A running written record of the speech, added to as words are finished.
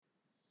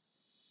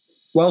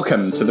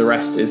Welcome to The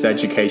Rest is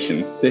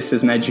Education. This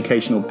is an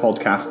educational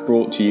podcast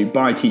brought to you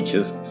by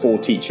teachers for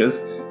teachers.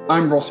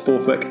 I'm Ross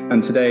Borthwick,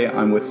 and today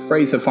I'm with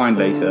Fraser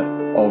Findlater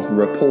of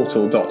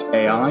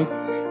Reportal.ai,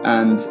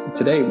 and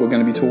today we're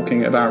going to be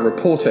talking about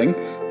reporting.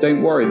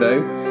 Don't worry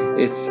though,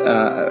 it's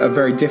a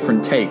very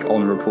different take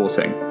on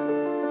reporting.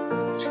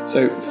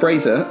 So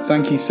Fraser,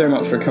 thank you so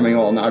much for coming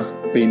on.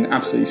 I've been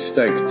absolutely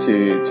stoked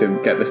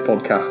to get this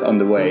podcast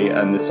underway,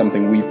 and it's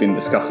something we've been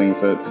discussing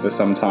for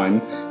some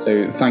time.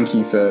 So thank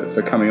you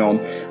for coming on.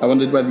 I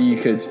wondered whether you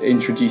could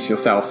introduce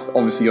yourself.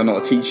 Obviously you're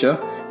not a teacher,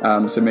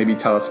 so maybe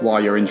tell us why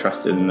you're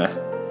interested in this.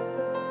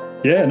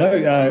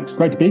 It's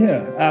great to be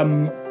here.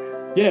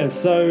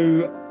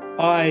 So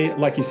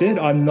like you said,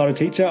 I'm not a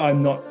teacher.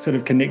 I'm not sort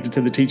of connected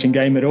to the teaching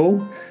game at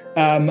all.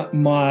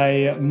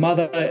 My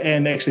mother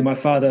and actually my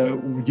father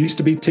used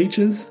to be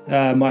teachers.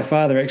 My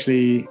father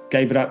actually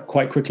gave it up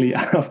quite quickly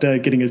after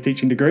getting his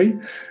teaching degree.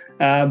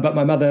 But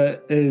my mother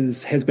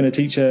has been a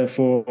teacher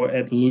for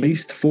at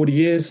least 40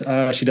 years.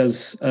 She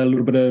does a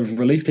little bit of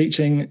relief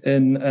teaching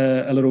in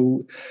a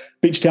little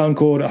beach town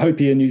called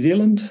Hopi in New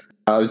Zealand.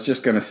 I was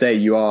just going to say,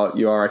 you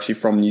are actually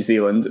from New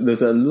Zealand.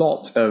 There's a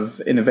lot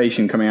of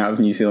innovation coming out of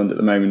New Zealand at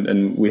the moment,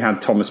 and we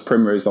had Thomas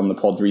Primrose on the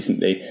pod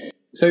recently.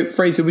 So,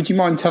 Fraser, would you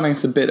mind telling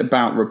us a bit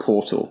about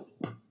Reportal?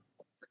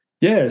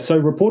 Yeah,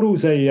 so Reportal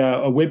is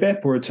a web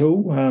app or a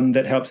tool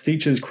that helps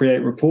teachers create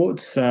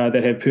reports that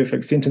have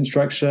perfect sentence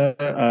structure,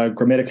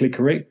 grammatically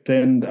correct,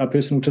 and are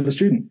personal to the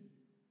student.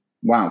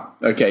 Wow.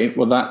 Okay.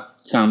 Well, that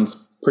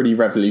sounds pretty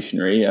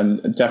revolutionary,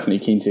 and definitely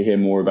keen to hear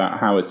more about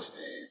how it's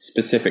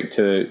specific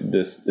to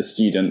the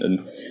student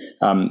and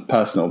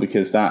personal,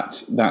 because that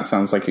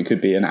sounds like it could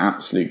be an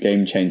absolute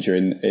game changer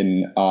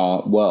in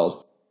our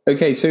world.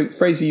 Okay, so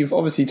Fraser, you've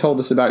obviously told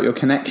us about your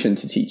connection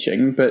to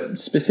teaching, but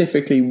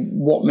specifically,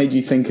 what made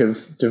you think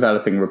of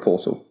developing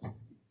Reportal?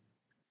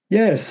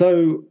 Yeah,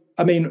 so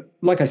I mean,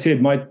 like I said,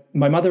 my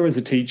mother is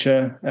a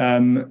teacher.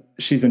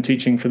 She's been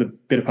teaching for the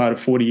better part of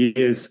 40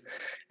 years,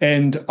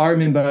 and I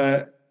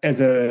remember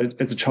as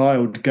a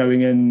child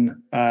going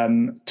in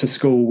to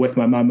school with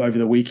my mum over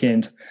the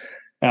weekend.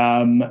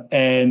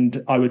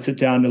 And I would sit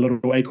down at a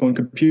little Acorn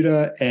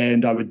computer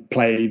and I would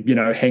play,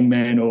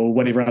 Hangman or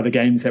whatever other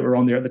games that were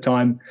on there at the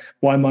time,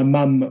 while my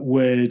mum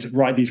would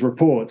write these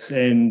reports,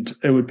 and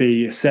it would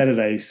be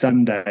Saturday,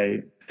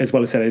 Sunday, as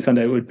well as Saturday,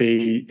 Sunday. It would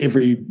be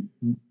every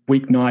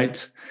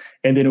weeknight,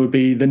 and then it would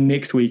be the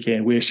next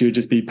weekend where she would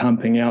just be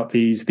pumping out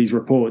these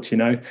reports.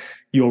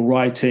 You're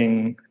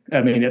writing,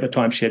 I mean, at the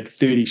time she had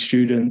 30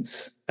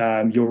 students.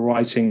 You're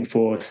writing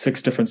for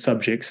 6 different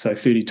subjects, so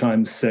 30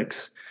 times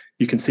 6.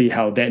 You can see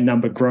how that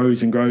number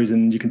grows and grows,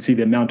 and you can see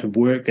the amount of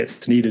work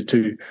that's needed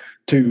to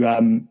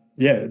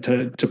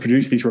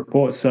produce these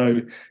reports.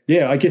 So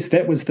I guess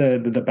that was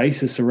the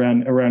basis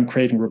around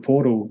creating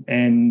Reportal,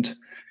 and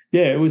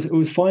it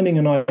was finding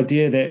an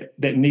idea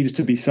that needed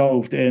to be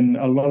solved. And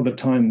a lot of the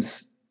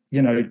times,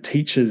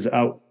 teachers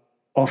are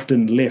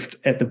often left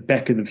at the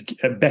back of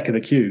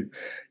the queue.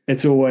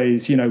 It's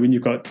always, when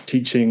you've got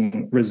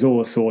teaching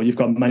resource or you've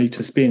got money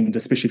to spend,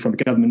 especially from a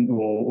government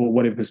or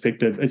whatever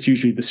perspective, it's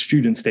usually the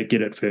students that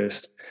get it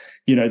first.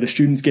 The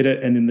students get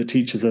it, and then the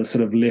teachers are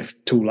sort of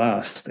left to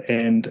last.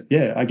 And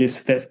I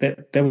guess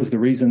that was the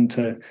reason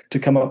to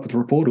come up with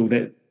Reportal,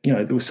 that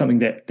there was something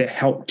that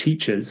helped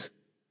teachers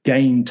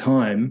gain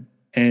time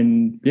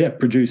and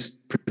produce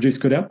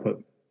good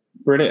output.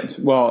 Brilliant.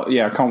 Well,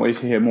 I can't wait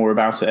to hear more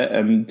about it.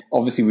 And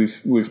obviously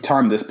we've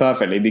timed this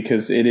perfectly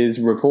because it is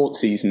report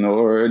season,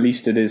 or at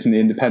least it is in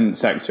the independent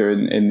sector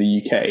in the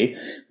UK.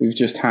 We've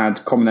just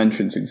had common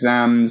entrance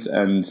exams,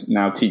 and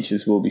now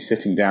teachers will be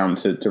sitting down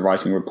to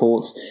writing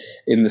reports.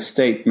 In the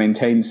state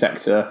maintained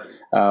sector,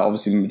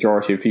 obviously the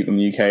majority of people in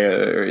the UK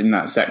are in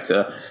that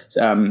sector.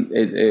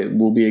 It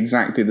will be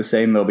exactly the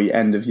same. There'll be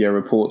end of year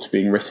reports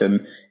being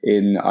written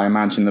in, I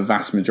imagine, the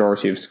vast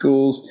majority of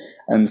schools.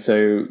 And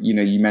so,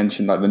 you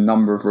mentioned like the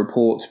number of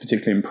reports,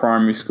 particularly in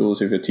primary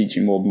schools, if you're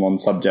teaching more than one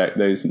subject,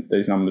 those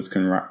numbers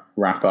can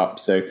wrap up.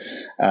 So,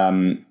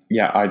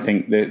 I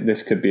think that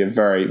this could be a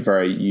very,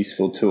 very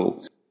useful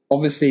tool.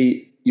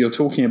 Obviously, you're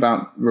talking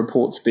about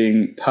reports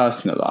being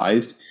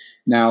personalized.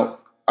 Now,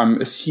 I'm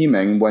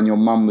assuming when your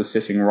mum was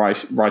sitting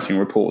writing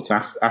reports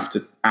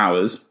after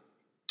hours,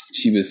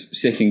 she was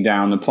sitting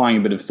down, applying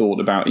a bit of thought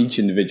about each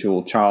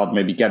individual child,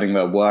 maybe getting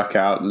their work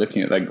out,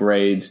 looking at their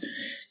grades,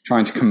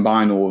 trying to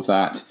combine all of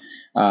that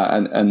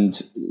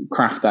and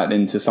craft that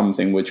into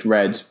something which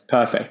read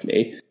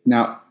perfectly.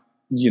 Now,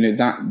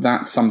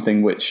 that's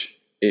something which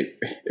it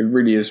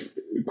really is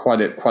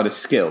quite a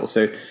skill.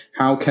 So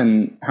how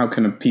can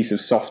a piece of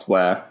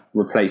software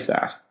replace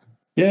that?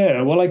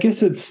 Yeah, well, I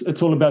guess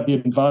it's all about the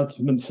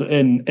advancements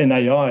in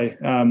AI,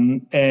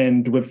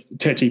 and with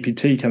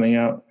ChatGPT coming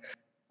out,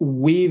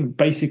 we've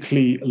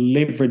basically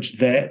leveraged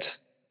that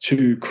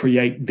to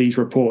create these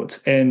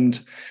reports, and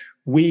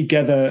we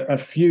gather a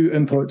few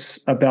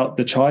inputs about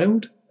the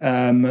child.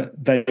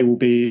 They will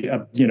be,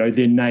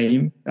 their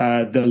name,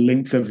 the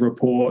length of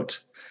report,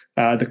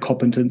 the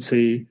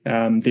competency,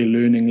 their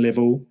learning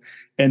level,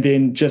 and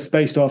then just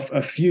based off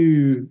a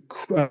few,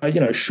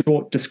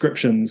 short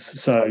descriptions.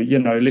 So,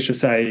 let's just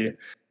say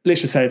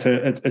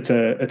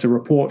it's a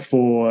report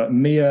for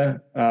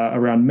Mia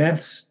around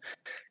maths.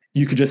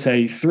 You could just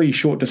say 3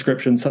 short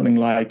descriptions, something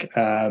like,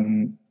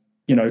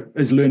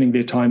 is learning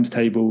their times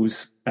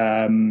tables,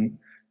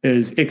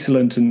 is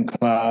excellent in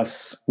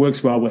class,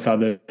 works well with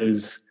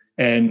others,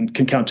 and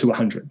can count to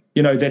 100.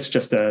 That's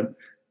just a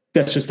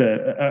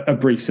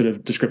brief sort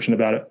of description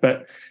about it.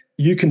 But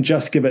you can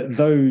just give it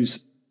those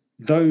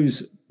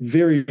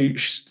very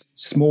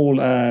small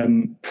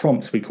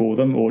prompts, we call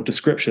them, or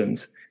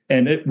descriptions,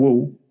 and it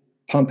will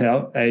pump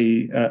out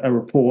a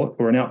report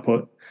or an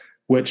output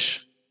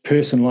which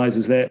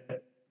personalizes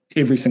that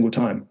every single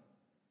time.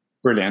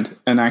 Brilliant.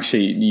 And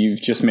actually,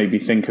 you've just made me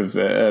think of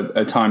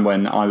a time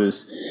when I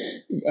was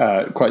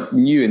quite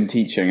new in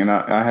teaching, and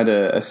I had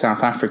a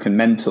South African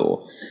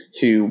mentor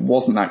who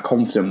wasn't that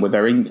confident with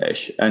their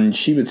English, and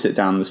she would sit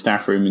down in the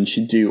staff room and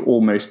she'd do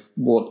almost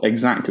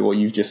exactly what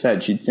you've just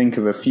said. She'd think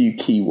of a few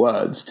key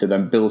words to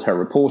then build her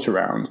report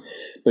around,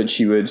 but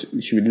she would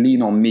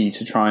lean on me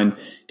to try and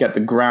get the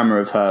grammar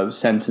of her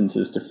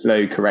sentences to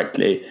flow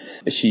correctly.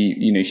 She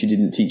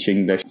didn't teach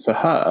English. For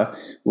her,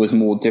 was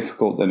more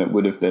difficult than it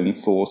would have been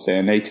for, say,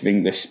 a native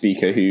English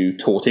speaker who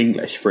taught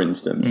English, for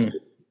instance.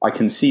 I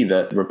can see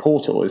that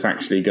Reportal is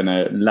actually going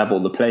to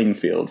level the playing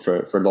field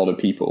for a lot of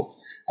people.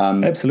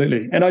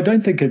 Absolutely. And I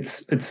don't think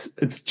it's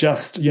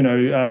just,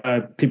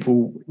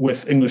 people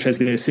with English as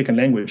their second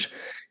language.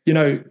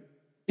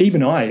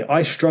 Even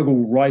I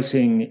struggle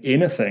writing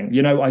anything.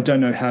 I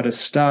don't know how to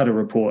start a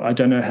report. I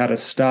don't know how to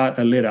start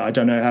a letter. I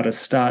don't know how to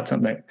start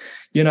something,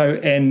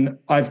 and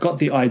I've got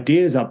the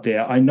ideas up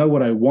there. I know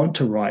what I want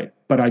to write,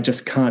 but I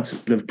just can't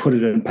sort of put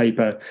it in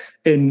paper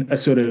in a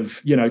sort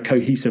of,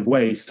 cohesive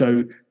way.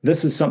 So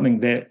this is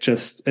something that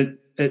just,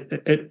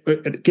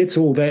 it gets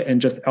all that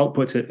and just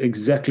outputs it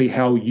exactly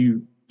how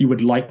you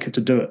would like it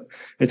to do it.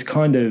 It's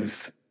kind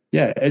of,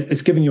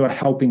 it's giving you a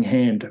helping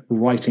hand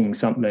writing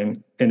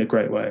something in a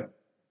great way.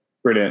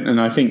 Brilliant. And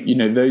I think,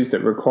 those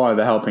that require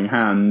the helping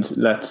hand,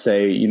 let's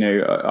say,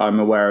 I'm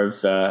aware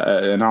of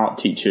an art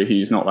teacher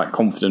who's not that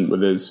confident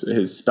with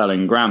his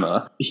spelling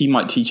grammar. He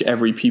might teach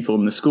every pupil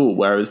in the school,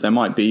 whereas there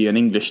might be an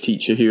English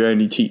teacher who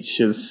only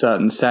teaches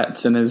certain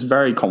sets and is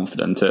very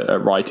confident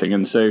at writing.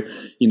 And so,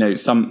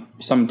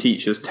 some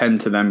teachers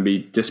tend to then be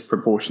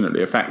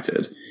disproportionately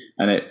affected.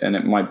 And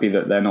it might be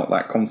that they're not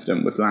that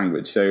confident with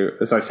language. So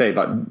as I say,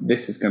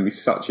 this is going to be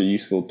such a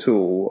useful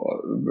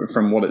tool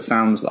from what it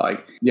sounds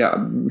like. Yeah,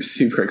 I'm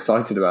super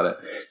excited about it.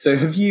 So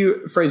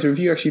Fraser, have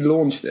you actually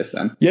launched this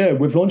then? Yeah,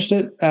 we've launched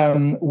it.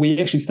 We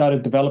actually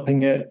started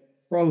developing it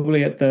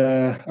probably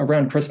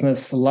around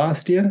Christmas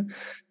last year.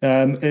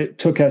 It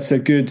took us a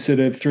good sort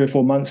of 3 or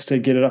 4 months to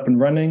get it up and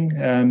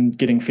running,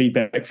 getting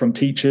feedback from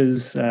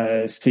teachers,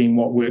 seeing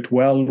what worked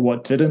well,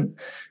 what didn't.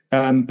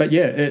 But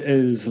yeah, it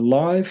is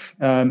live.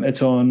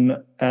 It's on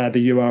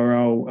the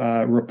URL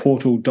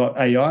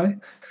reportal.ai.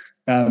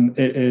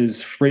 It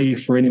is free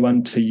for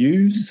anyone to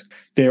use.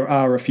 There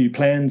are a few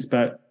plans,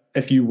 but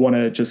if you want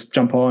to just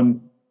jump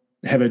on,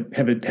 have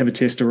a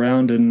test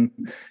around and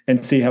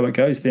see how it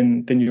goes,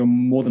 then you're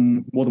more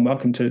than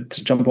welcome to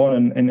jump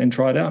on and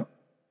try it out.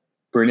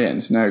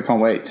 Brilliant. No,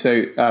 can't wait.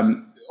 So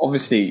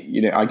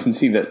obviously, I can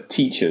see that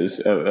teachers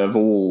of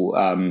all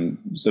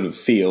sort of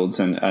fields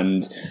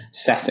and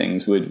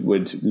settings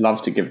would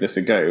love to give this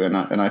a go.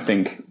 And I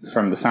think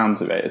from the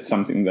sounds of it, it's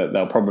something that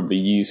they'll probably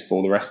use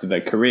for the rest of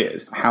their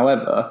careers.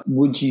 However,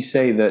 would you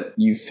say that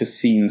you've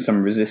foreseen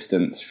some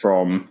resistance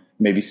from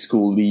maybe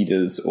school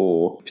leaders,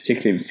 or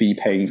particularly in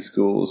fee-paying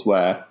schools,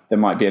 where there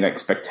might be an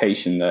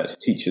expectation that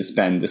teachers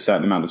spend a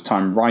certain amount of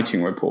time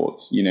writing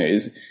reports?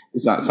 Is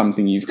that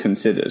something you've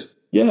considered?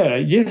 Yeah,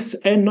 yes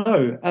and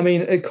no. I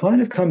mean, it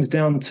kind of comes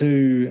down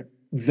to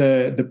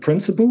the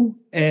principal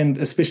and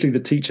especially the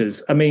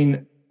teachers. I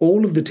mean,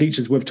 all of the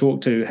teachers we've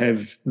talked to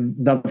have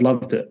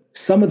loved it.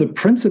 Some of the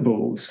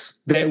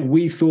principals that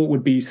we thought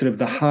would be sort of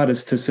the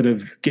hardest to sort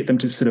of get them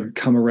to sort of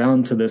come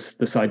around to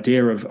this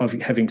idea of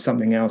having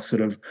something else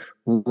sort of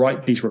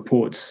write these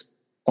reports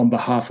on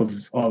behalf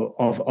of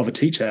a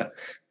teacher,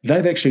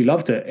 they've actually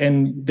loved it.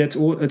 And it's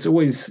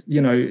always,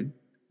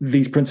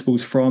 these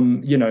principals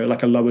from,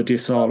 like a lower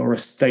decile or a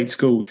state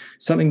school,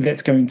 something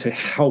that's going to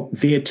help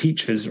their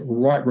teachers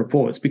write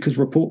reports, because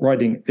report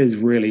writing is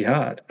really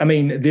hard. I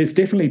mean, there's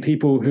definitely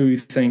people who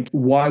think,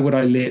 why would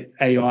I let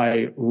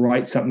AI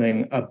write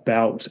something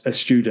about a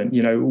student?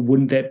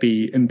 Wouldn't that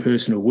be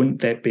impersonal? Wouldn't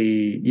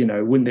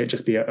that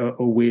just be a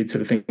weird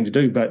sort of thing to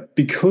do? But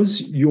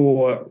because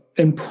you're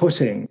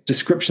inputting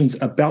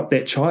descriptions about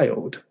that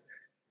child,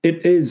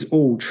 it is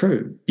all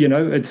true.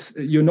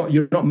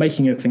 You're not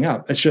making anything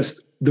up. It's just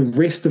the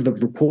rest of the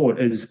report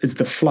is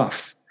the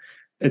fluff.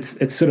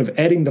 It's sort of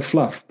adding the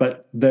fluff,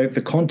 but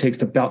the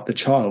context about the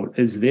child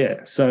is there.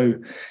 So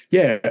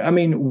yeah, I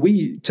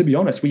mean, to be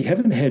honest, we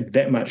haven't had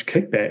that much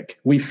kickback.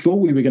 We thought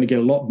we were going to get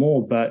a lot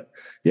more, but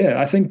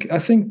yeah, I think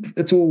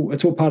it's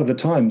all part of the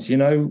times.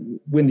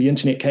 When the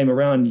internet came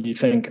around, you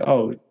think,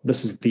 oh,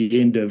 this is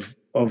the end of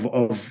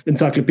of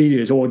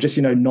encyclopedias or just,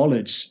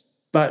 knowledge.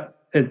 But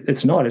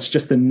it's not. It's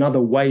just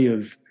another way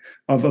of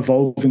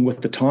evolving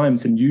with the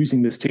times and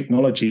using this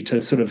technology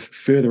to sort of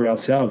further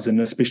ourselves and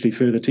especially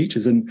further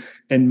teachers and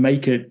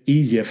make it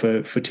easier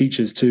for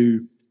teachers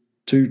to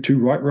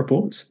write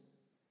reports.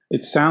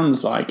 It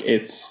sounds like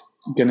it's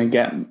going to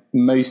get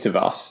most of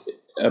us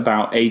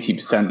about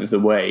 80% of the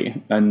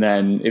way, and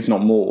then if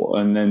not more,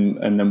 and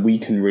then we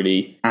can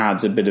really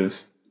add a bit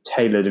of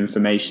tailored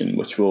information,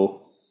 which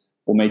will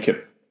make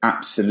it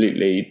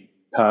absolutely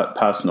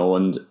personal.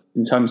 And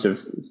in terms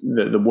of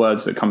the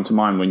words that come to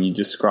mind when you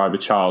describe a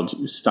child,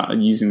 you start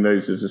using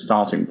those as a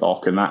starting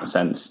block. In that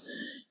sense,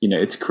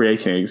 it's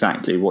creating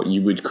exactly what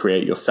you would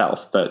create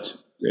yourself, but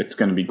it's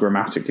going to be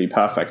grammatically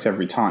perfect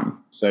every time.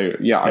 So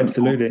yeah,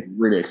 absolutely. I'm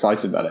really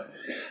excited about it.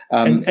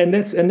 And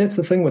that's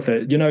the thing with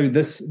it.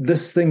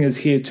 This thing is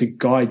here to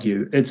guide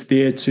you. It's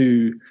there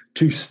to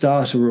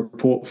start a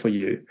report for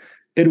you.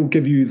 It'll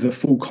give you the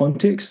full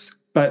context,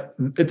 but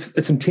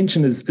its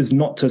intention is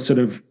not to sort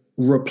of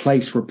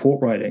replace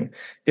report writing.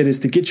 It is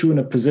to get you in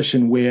a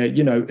position where,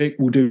 it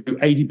will do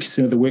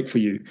 80% of the work for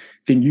you.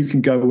 Then you can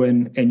go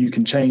in and you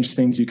can change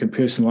things, you can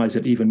personalize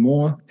it even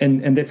more.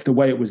 And that's the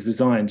way it was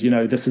designed.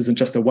 This isn't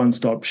just a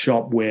one-stop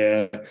shop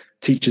where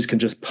teachers can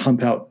just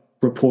pump out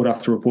report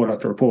after report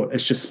after report.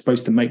 It's just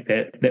supposed to make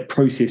that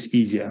process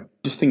easier.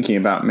 Just thinking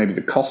about maybe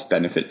the cost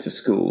benefit to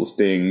schools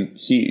being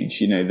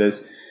huge,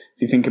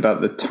 if you think about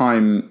the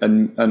time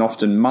and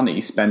often money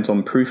spent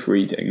on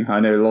proofreading, I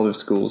know a lot of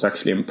schools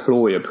actually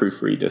employ a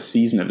proofreader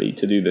seasonally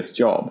to do this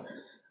job.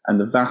 And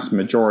the vast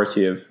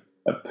majority of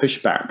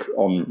pushback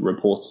on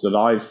reports that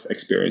I've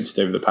experienced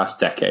over the past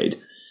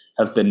decade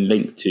have been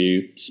linked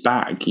to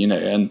SPAG,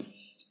 and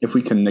if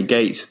we can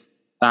negate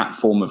that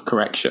form of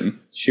correction,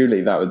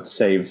 surely that would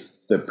save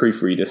the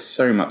proofreader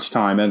so much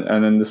time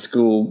and then the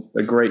school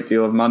a great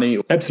deal of money.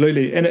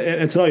 Absolutely. And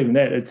it's not even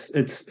that,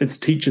 it's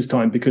teachers'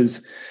 time,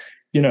 because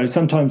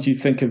sometimes you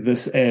think of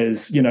this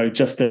as,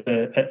 just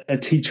a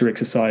teacher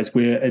exercise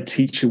where a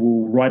teacher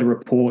will write a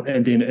report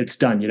and then it's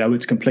done,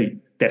 it's complete.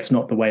 That's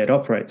not the way it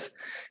operates.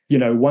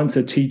 Once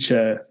a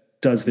teacher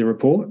does their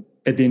report,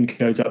 it then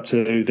goes up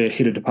to their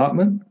head of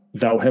department.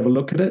 They'll have a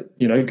look at it,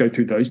 go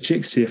through those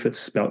checks, see if it's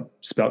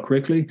spelt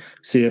correctly,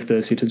 see if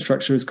the sentence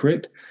structure is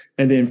correct.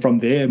 And then from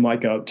there, it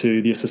might go up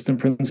to the assistant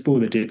principal,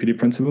 the deputy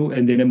principal,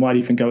 and then it might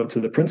even go up to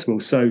the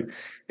principal. So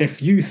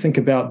if you think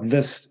about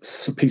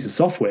this piece of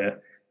software,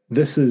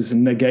 this is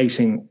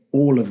negating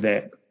all of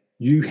that.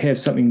 You have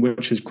something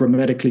which is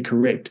grammatically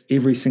correct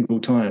every single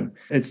time.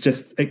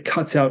 It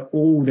cuts out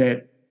all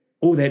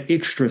that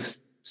extra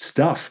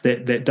stuff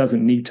that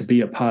doesn't need to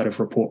be a part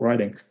of report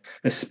writing,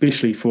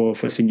 especially for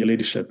senior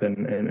leadership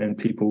and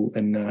people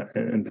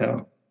in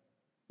power.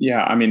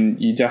 Yeah, I mean,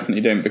 you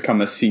definitely don't become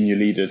a senior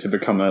leader to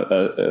become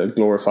a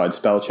glorified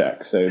spell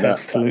check. So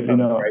that's absolutely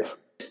not. Great.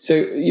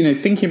 So,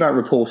 thinking about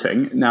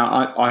reporting,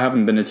 now I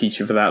haven't been a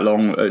teacher for that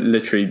long,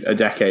 literally a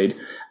decade.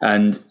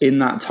 And in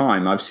that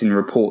time, I've seen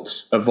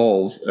reports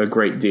evolve a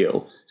great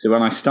deal. So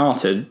when I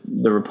started,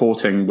 the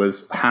reporting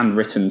was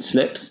handwritten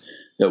slips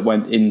that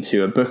went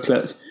into a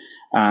booklet.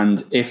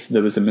 And if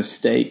there was a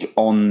mistake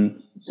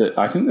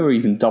I think they were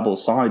even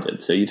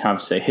double-sided. So you'd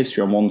have, say,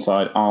 history on one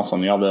side, art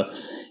on the other.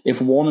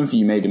 If one of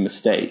you made a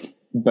mistake,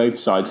 both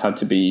sides had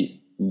to be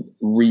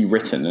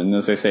rewritten, and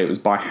as I say, it was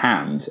by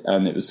hand,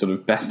 and it was sort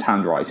of best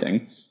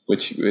handwriting,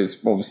 which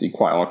is obviously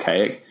quite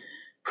archaic.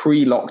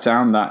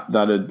 Pre-lockdown,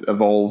 that had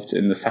evolved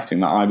in the setting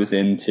that I was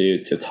in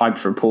to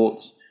typed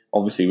reports,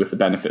 obviously with the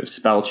benefit of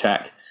spell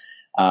check.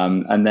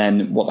 And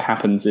then what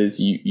happens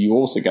is you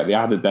also get the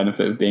added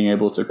benefit of being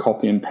able to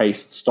copy and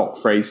paste stock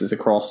phrases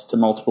across to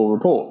multiple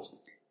reports.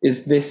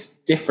 Is this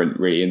different,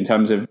 really, in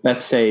terms of,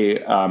 let's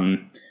say,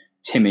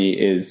 Timmy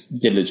is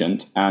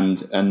diligent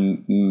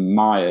and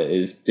Maya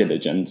is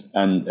diligent,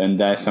 and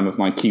they're some of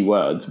my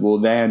keywords? Will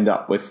they end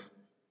up with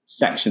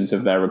sections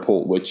of their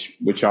report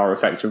which are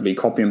effectively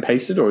copy and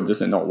pasted, or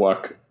does it not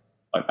work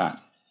like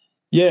that?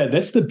 Yeah,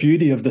 that's the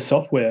beauty of the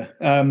software.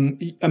 I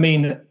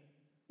mean,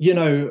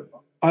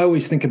 I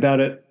always think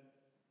about it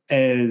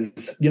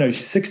as,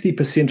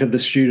 60% of the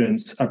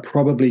students are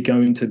probably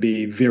going to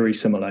be very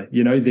similar.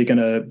 They're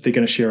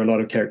gonna share a lot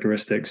of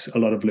characteristics, a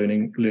lot of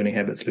learning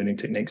habits, learning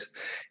techniques.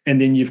 And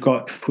then you've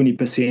got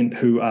 20%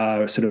 who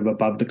are sort of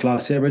above the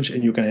class average,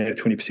 and you're going to have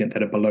 20%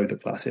 that are below the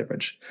class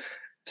average.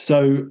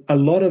 So a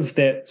lot of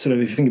that sort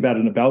of, if you think about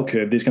it in a bell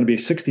curve, there's going to be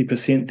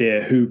 60%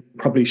 there who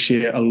probably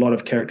share a lot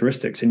of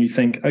characteristics. And you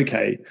think,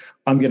 okay,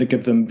 I'm going to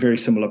give them very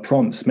similar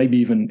prompts, maybe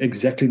even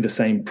exactly the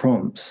same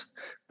prompts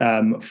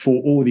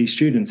for all these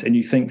students. And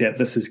you think that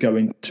this is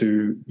going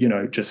to,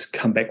 just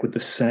come back with the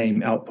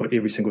same output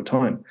every single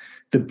time.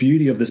 The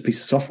beauty of this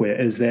piece of software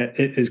is that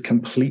it is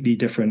completely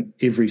different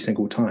every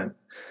single time.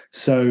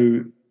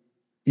 So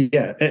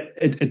yeah,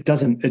 it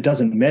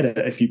doesn't matter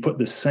if you put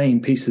the same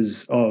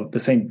pieces of the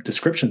same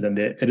descriptions in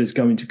there, it is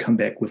going to come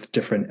back with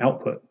different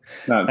output.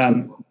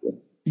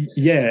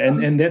 Yeah,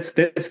 and that's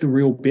the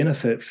real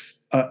benefit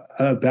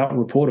about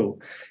Reportal.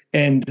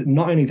 And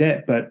not only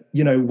that, but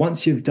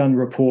once you've done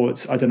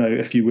reports, I don't know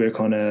if you work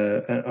on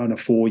a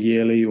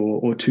 4-yearly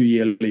or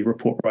 2-yearly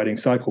report writing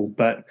cycle,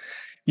 but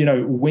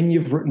when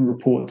you've written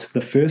reports the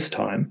first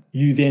time,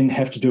 you then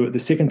have to do it the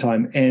second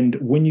time. And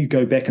when you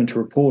go back into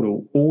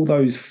Reportal, all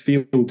those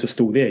fields are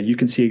still there. You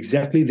can see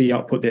exactly the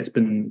output that's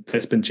been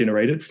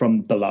generated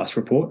from the last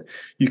report.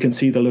 You can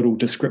see the little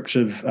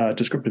descriptive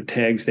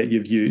tags that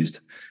you've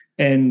used.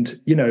 And,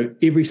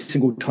 every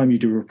single time you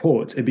do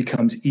reports, it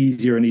becomes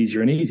easier and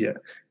easier and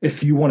easier.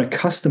 If you want to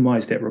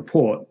customize that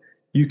report,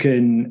 you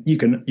can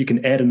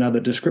add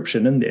another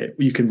description in there.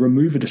 You can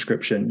remove a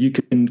description. You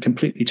can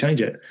completely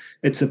change it.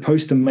 It's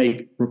supposed to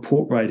make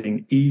report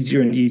writing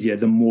easier and easier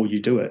the more you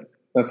do it.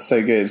 That's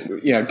so good.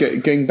 Yeah,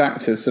 going back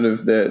to sort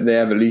of the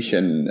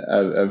evolution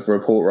of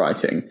report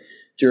writing,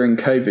 during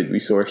COVID, we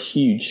saw a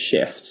huge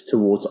shift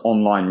towards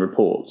online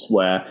reports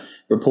where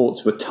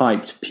reports were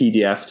typed,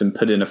 PDF'd, and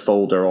put in a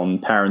folder on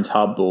Parent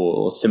Hub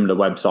or similar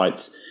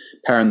websites.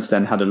 Parents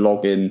then had a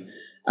login,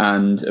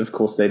 and of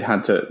course they'd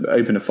had to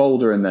open a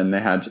folder, and then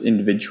they had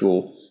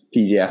individual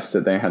PDFs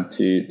that they had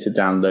to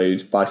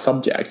download by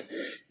subject.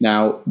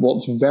 Now,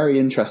 what's very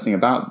interesting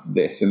about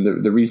this,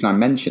 and the reason I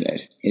mention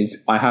it,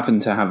 is I happen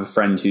to have a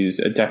friend who's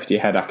a deputy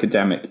head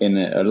academic in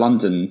a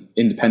London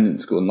independent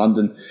school in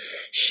London.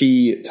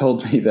 She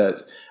told me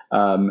that,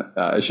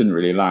 I shouldn't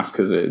really laugh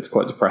because it's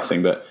quite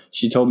depressing, but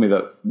she told me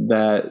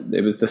that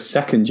it was the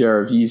second year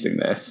of using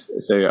this.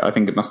 So I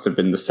think it must have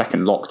been the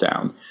second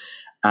lockdown.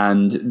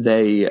 And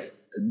they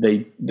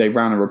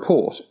ran a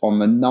report on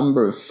the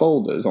number of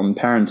folders on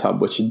Parent Hub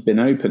which had been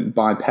opened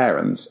by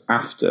parents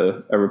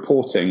after a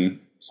reporting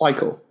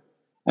cycle.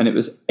 And it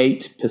was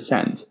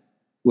 8%,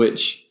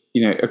 which,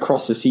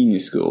 across a senior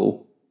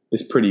school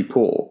is pretty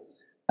poor.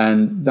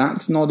 And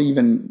that's not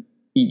even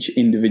each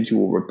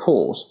individual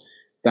report.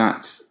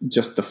 That's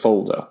just the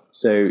folder.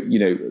 So,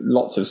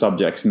 lots of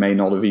subjects may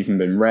not have even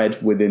been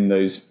read within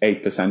those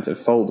 8% of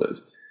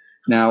folders.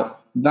 Now,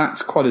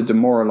 that's quite a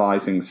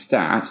demoralizing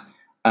stat.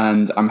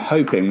 And I'm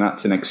hoping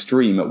that's an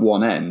extreme at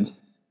one end.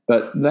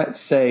 But let's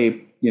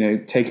say,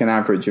 take an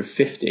average of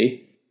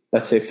 50.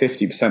 Let's say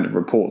 50% of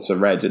reports are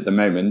read at the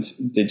moment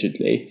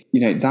digitally.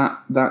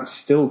 That's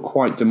still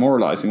quite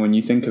demoralizing when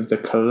you think of the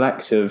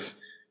collective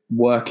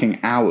working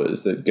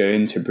hours that go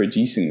into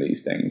producing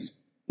these things.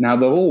 Now,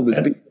 there'll always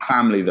be a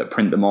family that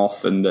print them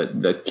off and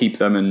that keep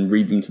them and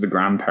read them to the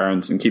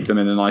grandparents and keep them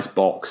in a nice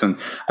box and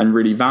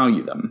really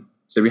value them.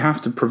 So we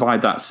have to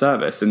provide that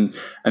service. And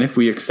if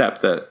we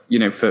accept that,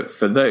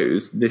 for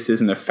those, this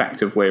is an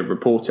effective way of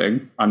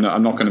reporting, I'm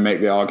not going to make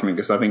the argument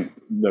because I think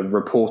the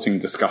reporting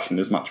discussion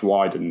is much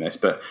wider than this.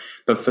 But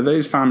for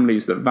those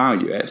families that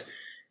value it,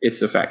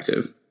 it's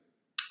effective,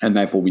 and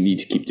therefore we need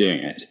to keep doing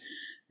it.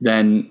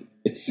 Then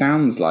it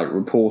sounds like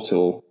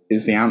Reportal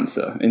is the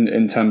answer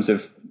in terms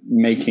of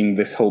making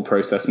this whole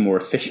process more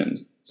efficient.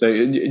 So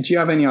do you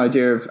have any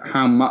idea of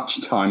how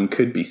much time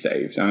could be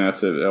saved? I mean,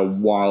 that's a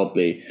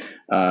wildly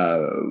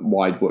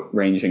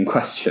wide-ranging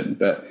question,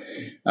 but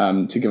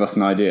to give us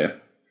an idea.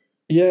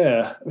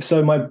 Yeah.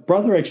 So my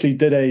brother actually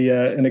did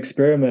an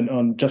experiment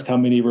on just how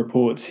many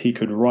reports he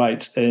could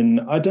write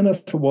in, I don't know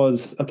if it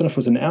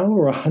was an hour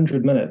or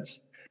 100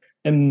 minutes.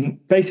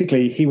 And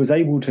basically he was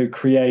able to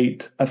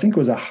create, I think it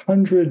was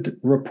 100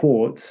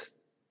 reports.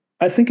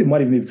 I think it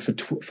might even be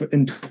for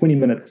in 20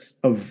 minutes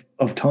of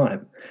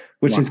time,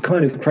 which is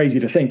kind of crazy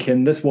to think.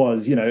 And this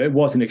was, it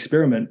was an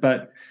experiment,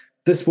 but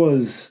this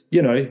was,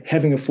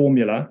 having a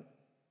formula,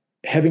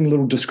 having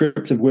little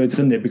descriptive words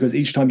in there, because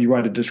each time you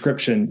write a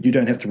description, you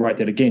don't have to write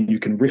that again. You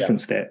can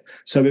reference that.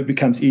 So it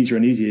becomes easier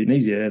and easier and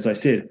easier, as I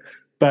said.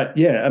 But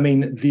yeah, I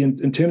mean,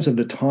 in terms of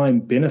the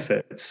time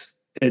benefits,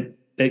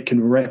 it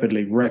can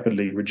rapidly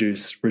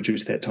reduce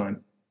that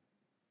time.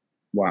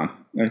 Wow.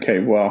 Okay.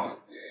 Well,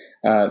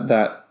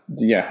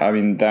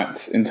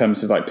 that's in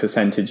terms of like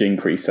percentage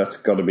increase, that's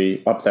got to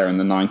be up there in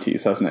the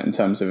 90s, hasn't it, in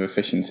terms of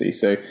efficiency?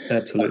 So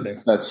absolutely,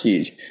 that's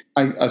huge.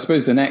 I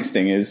suppose the next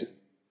thing is,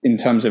 in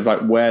terms of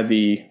like where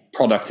the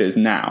product is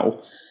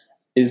now,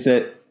 is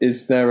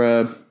there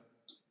a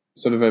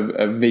sort of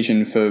a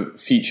vision for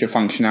future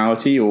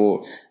functionality,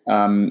 or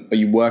are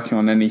you working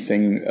on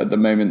anything at the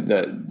moment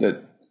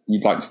that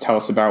you'd like to tell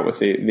us about with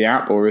the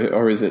app,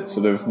 or is it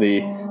sort of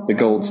the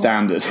gold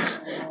standard?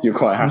 You're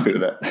quite happy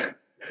with it?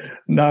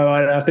 No,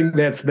 I think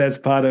that's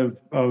part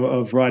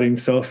of writing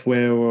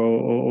software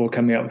or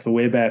coming up with a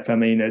web app. I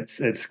mean,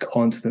 it's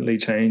constantly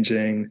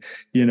changing.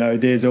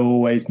 There's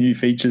always new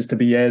features to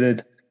be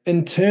added.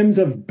 In terms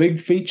of big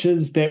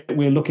features that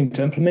we're looking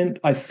to implement,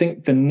 I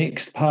think the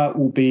next part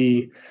will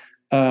be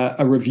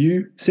a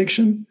review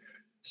section.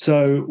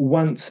 So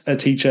once a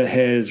teacher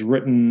has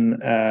written,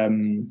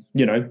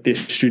 their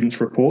students'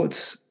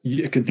 reports,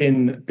 it could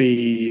then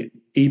be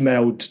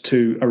emailed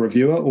to a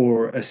reviewer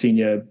or a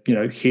senior,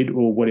 head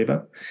or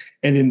whatever,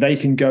 and then they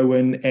can go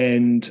in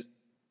and,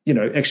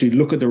 actually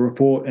look at the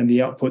report and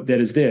the output that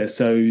is there.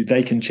 So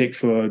they can check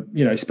for,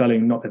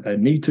 spelling, not that they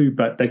need to,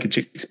 but they could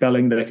check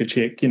spelling, they could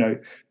check,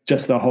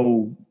 just the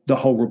whole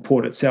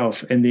report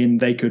itself, and then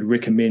they could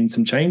recommend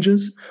some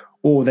changes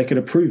or they could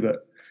approve it.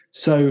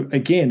 So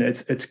again,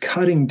 it's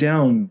cutting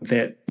down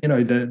that,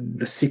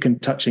 the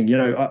second touching.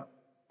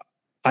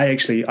 I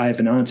have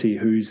an auntie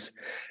who's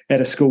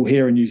at a school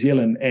here in New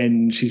Zealand,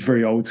 and she's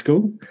very old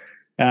school,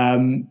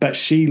 but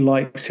she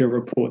likes her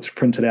reports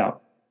printed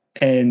out,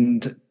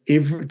 and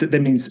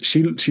that means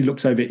she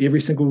looks over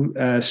every single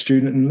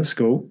student in the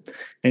school,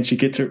 and she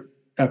gets a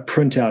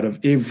printout of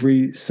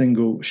every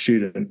single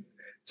student.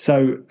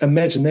 So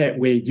imagine that,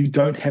 where you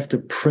don't have to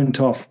print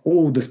off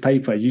all this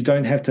paper. You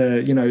don't have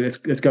to,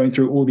 it's going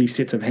through all these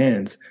sets of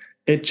hands.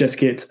 It just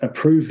gets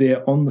approved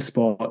there on the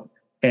spot,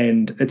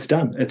 and it's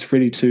done. It's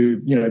ready to,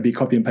 be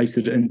copy and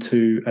pasted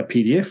into a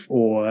PDF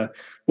or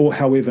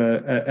however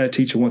a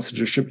teacher wants to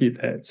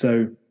distribute that.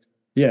 So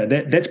yeah,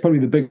 that's probably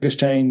the biggest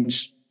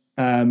change.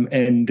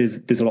 And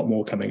there's a lot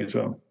more coming as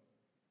well.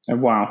 Oh,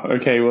 wow.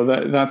 Okay. Well,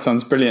 that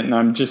sounds brilliant. And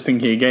I'm just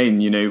thinking again,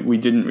 we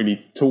didn't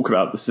really talk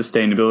about the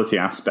sustainability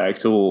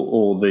aspect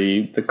or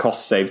the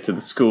cost saved to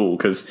the school,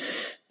 because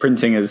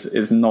printing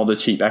is not a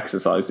cheap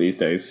exercise these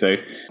days. So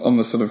on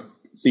the sort of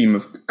theme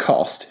of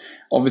cost,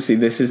 obviously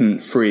this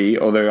isn't free,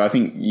 although I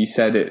think you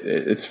said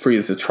it's free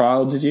as a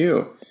trial, did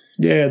you?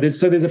 Yeah,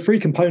 there's a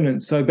free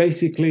component. So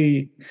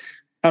basically,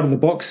 out of the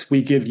box,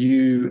 we give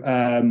you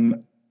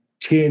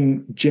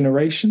 10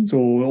 generations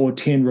or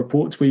 10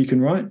 reports where you can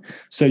write.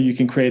 So you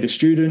can create a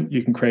student,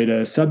 you can create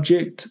a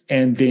subject,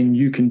 and then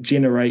you can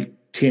generate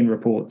 10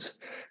 reports.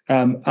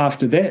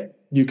 After that,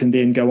 you can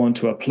then go on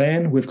to a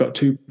plan. We've got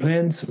 2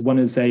 plans. One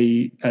is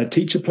a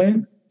teacher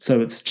plan.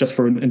 So it's just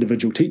for an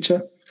individual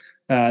teacher.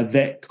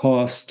 That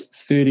costs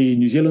 30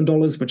 New Zealand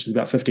dollars, which is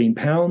about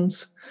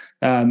 £15.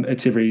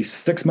 It's every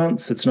 6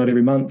 months. It's not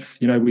every month.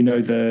 We know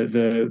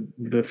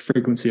the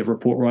frequency of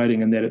report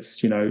writing, and that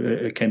it's,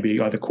 it can be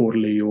either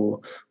quarterly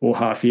or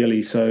half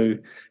yearly. So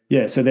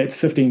yeah, so that's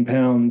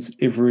 £15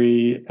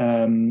 every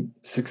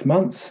 6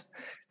 months.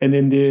 And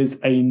then there's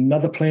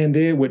another plan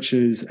there, which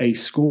is a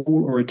school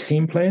or a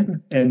team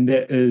plan, and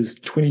that is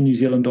 20 New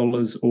Zealand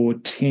dollars or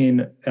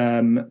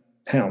 £10.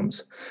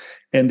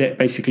 And that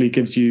basically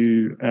gives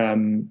you,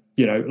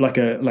 like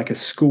a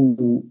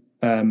school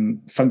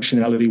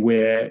functionality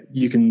where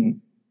you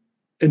can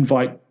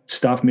invite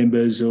staff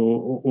members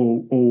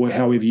or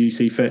however you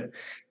see fit,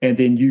 and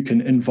then you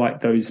can invite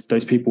those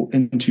people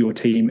into your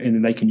team, and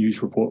then they can use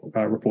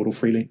Reportal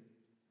freely.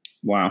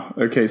 Wow.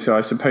 Okay. So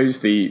I suppose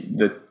the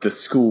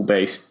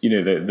school-based,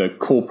 the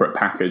corporate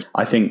package,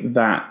 I think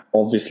that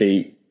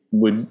obviously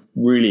would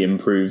really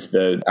improve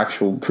the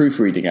actual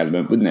proofreading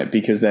element, wouldn't it?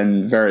 Because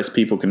then various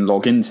people can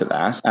log into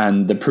that,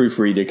 and the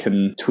proofreader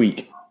can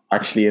tweak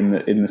actually in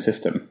the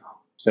system.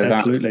 So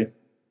absolutely.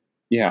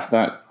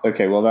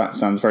 Okay. Well, that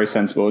sounds very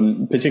sensible,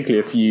 and particularly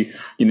if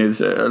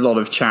there's a lot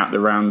of chat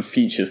around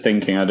features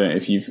thinking. I don't know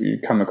if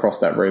you've come across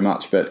that very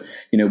much, but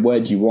where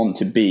do you want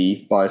to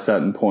be by a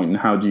certain point, and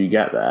how do you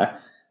get there?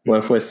 Well,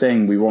 if we're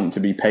saying we want to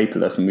be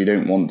paperless and we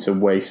don't want to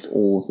waste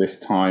all of this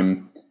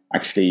time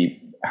actually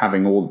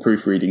having all the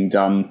proofreading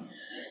done,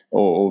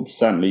 or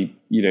certainly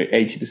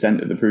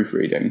 80% of the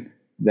proofreading,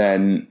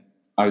 then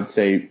I would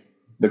say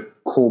the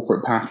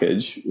corporate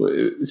package.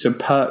 So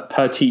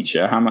per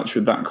teacher, how much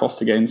would that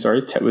cost again?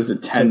 Sorry, was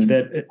it £10?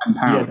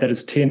 Yeah, that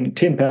is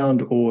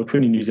 £10 or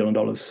 20 New Zealand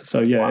dollars. So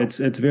yeah, wow. It's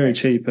very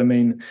cheap. I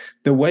mean,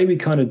 the way we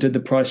kind of did the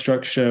price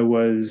structure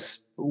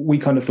was, we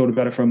kind of thought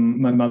about it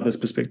from my mother's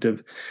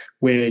perspective,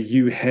 where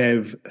you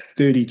have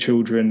 30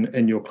 children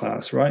in your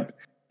class, right?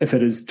 If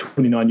it is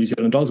 29 New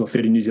Zealand dollars or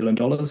 30 New Zealand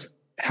dollars,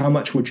 how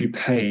much would you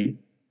pay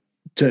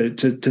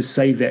to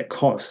save that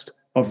cost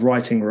of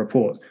writing a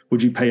report?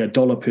 Would you pay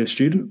 $1 per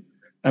student?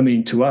 I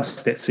mean, to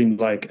us, that seemed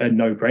like a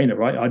no-brainer,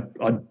 right?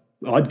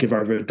 I'd give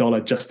over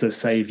 $1 just to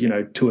save,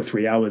 2 or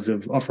 3 hours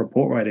of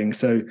report writing.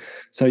 So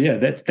yeah,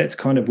 that's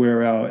kind of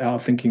where our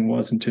thinking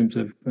was in terms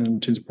of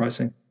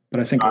pricing.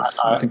 But I think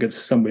it's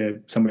somewhere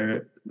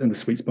in the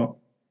sweet spot.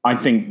 I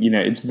think,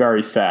 it's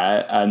very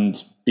fair,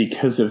 and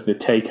because of the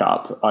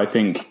take-up, I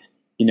think,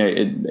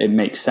 it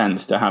makes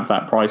sense to have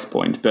that price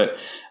point. But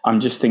I'm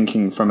just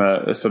thinking from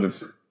a sort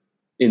of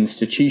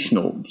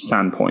institutional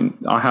standpoint,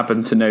 I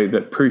happen to know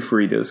that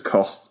proofreaders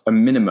cost a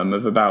minimum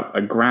of about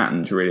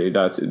 $1,000, really,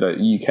 that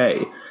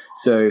UK.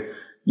 So,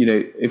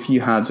 if you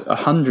had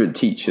 100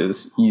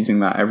 teachers using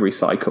that every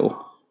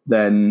cycle,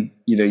 then,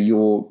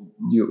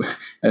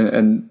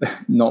 and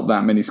not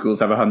that many schools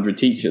have 100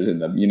 teachers in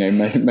them,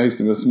 most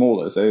of them are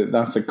smaller. So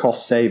that's a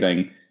cost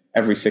saving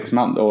every 6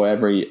 months or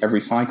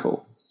every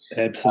cycle.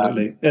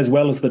 Absolutely. As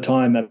well as the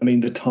time. I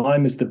mean, the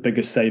time is the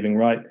biggest saving,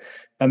 right?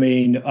 I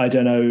mean, I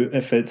don't know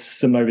if it's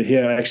similar over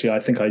here. Actually, I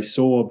think I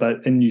saw,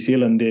 but in New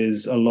Zealand,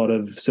 there's a lot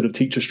of sort of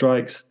teacher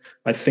strikes.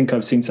 I think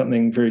I've seen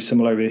something very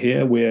similar over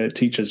here, where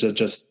teachers are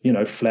just,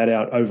 flat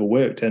out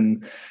overworked.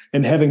 And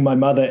having my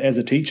mother as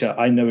a teacher,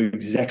 I know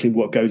exactly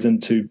what goes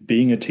into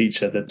being a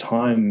teacher, the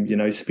time,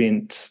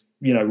 spent,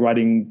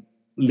 writing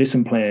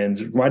lesson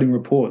plans, writing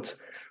reports.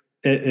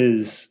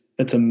 It's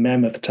a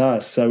mammoth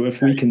task. So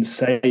if we can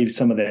save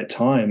some of that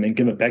time and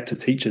give it back to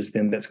teachers,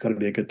 then that's got to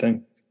be a good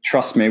thing.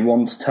 trust me,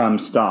 once term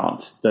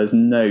starts, there's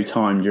no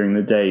time during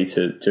the day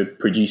to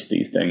produce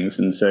these things.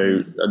 And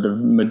so the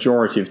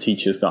majority of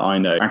teachers that I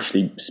know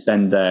actually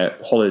spend their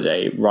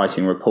holiday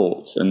writing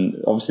reports.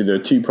 And obviously there are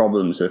two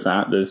problems with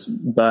that. There's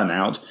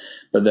burnout,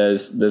 but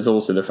there's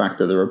also the fact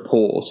that the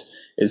report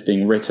is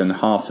being written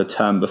half a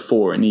term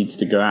before it needs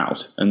to go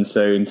out. And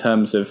so in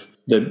terms of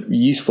the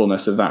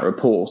usefulness of that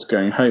report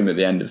going home at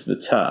the end of the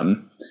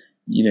term,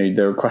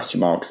 there are question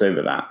marks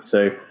over that.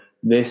 So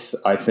this,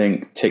 I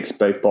think, ticks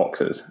both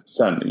boxes.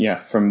 Certainly, yeah,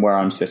 from where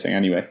I'm sitting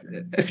anyway.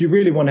 If you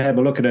really want to have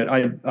a look at it,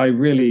 I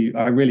really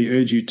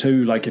urge you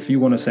to, like, if you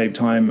want to save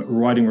time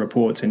writing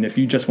reports and if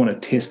you just want to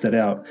test it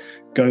out,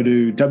 go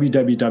to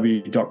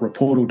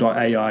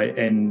www.reportal.ai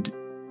and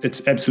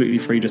it's absolutely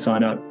free to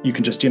sign up. You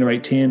can just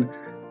generate 10,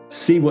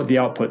 see what the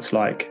output's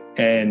like,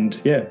 and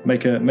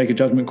make a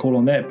judgment call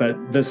on that. But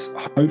this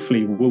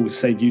hopefully will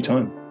save you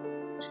time.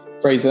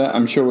 Fraser,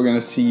 I'm sure we're going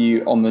to see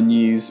you on the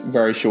news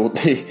very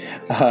shortly.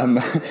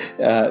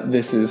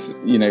 This is,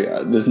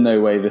 there's no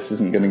way this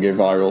isn't going to go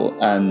viral.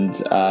 And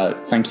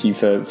thank you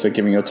for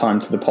giving your time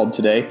to the pod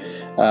today.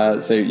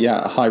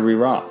 Hi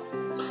Rira.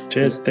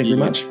 Cheers. Thank you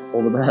very much.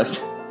 All the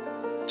best.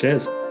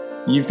 Cheers.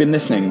 You've been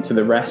listening to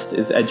The Rest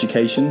is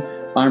Education.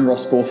 I'm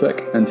Ross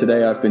Borthwick, and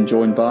today I've been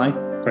joined by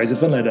Fraser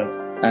Finlater.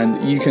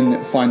 And you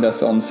can find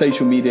us on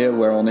social media.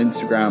 We're on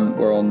Instagram,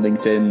 we're on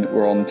LinkedIn,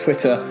 we're on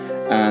Twitter.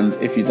 And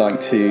if you'd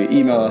like to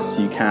email us,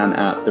 you can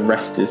at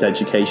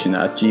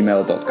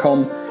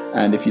therestiseducation@gmail.com.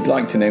 And if you'd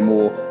like to know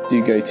more,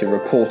 do go to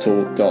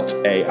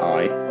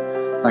reportal.ai.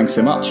 Thanks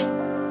so much.